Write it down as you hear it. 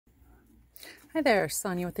Hi there,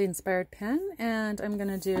 Sonia with the Inspired Pen, and I'm going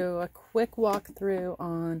to do a quick walkthrough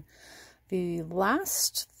on the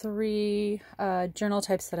last three journal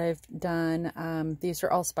types that I've done. These are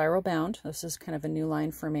all spiral bound. This is kind of a new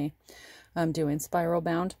line for me. I'm doing spiral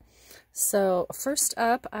bound. So first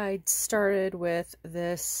up, I started with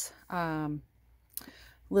this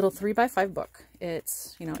little 3x5 book.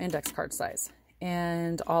 It's, index card size.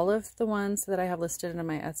 And all of the ones that I have listed in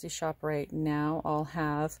my Etsy shop right now all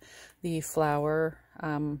have the flower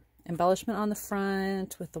embellishment on the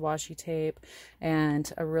front with the washi tape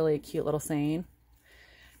and a really cute little saying.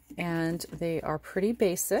 And they are pretty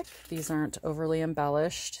basic. These aren't overly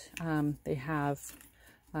embellished. They have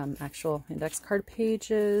actual index card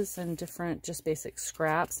pages and different just basic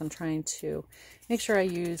scraps. I'm trying to make sure I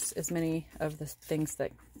use as many of the things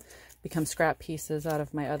that become scrap pieces out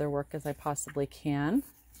of my other work as I possibly can.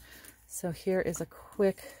 So here is a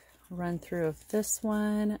quick run through of this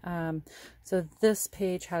one. So this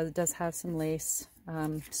page does have some lace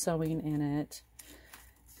sewing in it.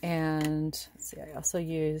 And let's see, I also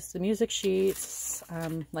use the music sheets,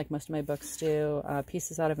 like most of my books do,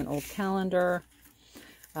 pieces out of an old calendar.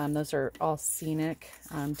 Those are all scenic,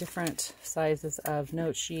 different sizes of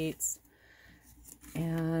note sheets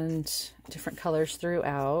and different colors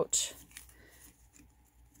throughout.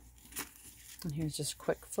 And here's just a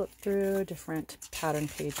quick flip through different pattern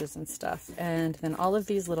pages and stuff. And then all of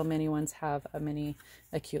these little mini ones have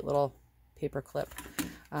a cute little paper clip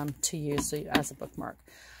to use as a bookmark.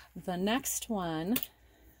 The next one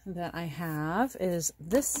that I have is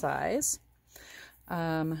this size.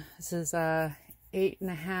 This is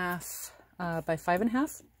 8.5 by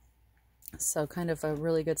 5.5. So kind of a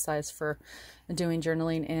really good size for doing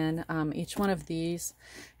journaling in. Each one of these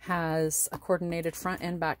has a coordinated front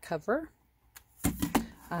and back cover.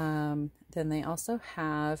 Then they also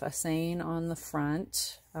have a saying on the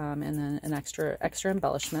front, and then an extra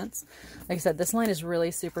embellishments. Like I said, this line is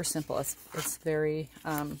really super simple. It's very,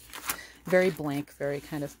 very blank, very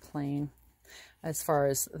kind of plain. As far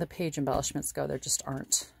as the page embellishments go, there just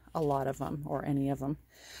aren't a lot of them or any of them.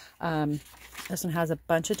 This one has a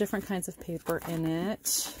bunch of different kinds of paper in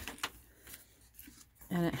it,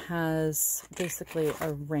 and it has basically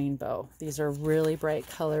a rainbow. These are really bright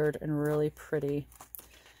colored and really pretty,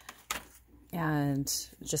 and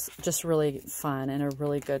just really fun and a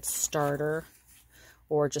really good starter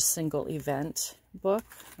or just single event book.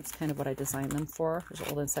 That's kind of what I designed them for. There's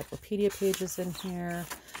old encyclopedia pages in here.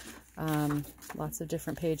 Lots of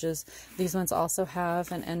different pages. These ones also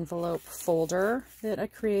have an envelope folder that I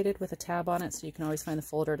created with a tab on it, so you can always find the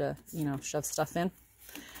folder to, shove stuff in.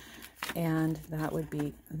 And that would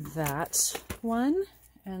be that one.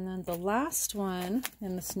 And then the last one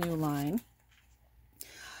in this new line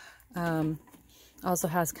also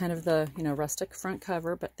has kind of the, rustic front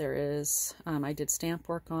cover, but there is, I did stamp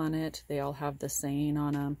work on it. They all have the saying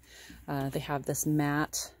on them. They have this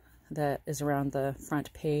mat that is around the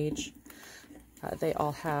front page. They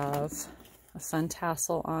all have a fun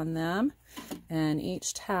tassel on them, and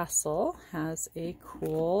each tassel has a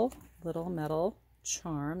cool little metal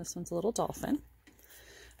charm. This one's a little dolphin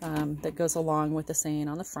that goes along with the saying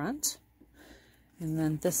on the front. And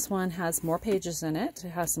then this one has more pages in it.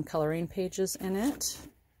 It has some coloring pages in it.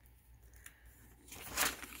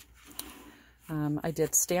 I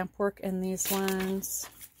did stamp work in these ones.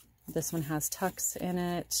 This one has tucks in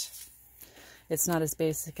it. It's not as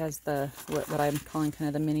basic as what I'm calling kind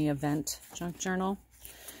of the mini event junk journal.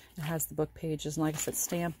 It has the book pages, and like I said,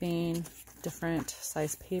 stamping, different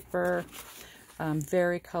size paper,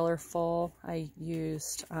 very colorful. I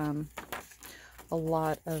used a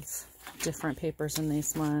lot of different papers in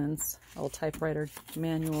these ones. Old typewriter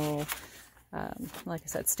manual, like I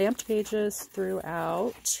said, stamped pages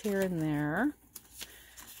throughout here and there,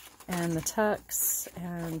 and the tucks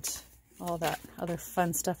and all that other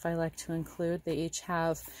fun stuff I like to include. They each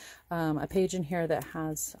have a page in here that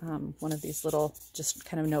has one of these little just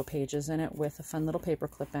kind of note pages in it with a fun little paper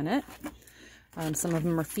clip in it. Some of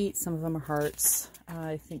them are feet, some of them are hearts.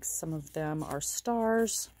 I think some of them are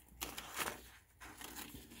stars.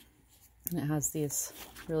 And it has these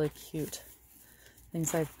really cute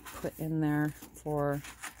things I've put in there for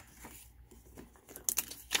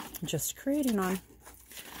just creating on.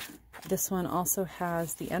 This one also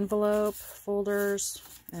has the envelope folders,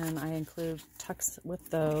 and I include tucks with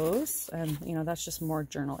those. And, that's just more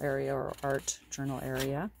journal area or art journal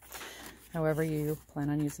area, however you plan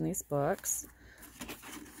on using these books.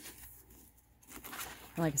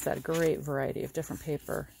 And like I said, a great variety of different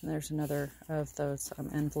paper. And there's another of those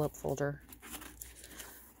envelope folder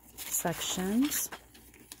sections.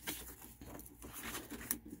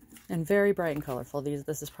 and very bright and colorful.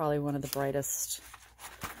 This is probably one of the brightest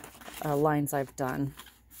lines I've done.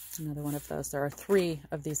 Another one of those. There are 3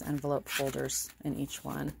 of these envelope folders in each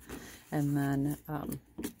one, and then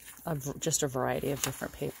just a variety of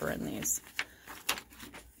different paper in these.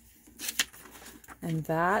 And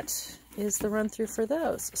that is the run through for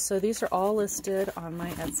those. So these are all listed on my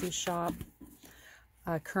Etsy shop.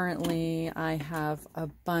 Currently, I have a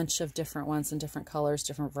bunch of different ones in different colors,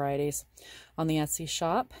 different varieties on the Etsy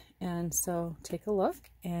shop. And so take a look,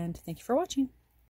 and thank you for watching.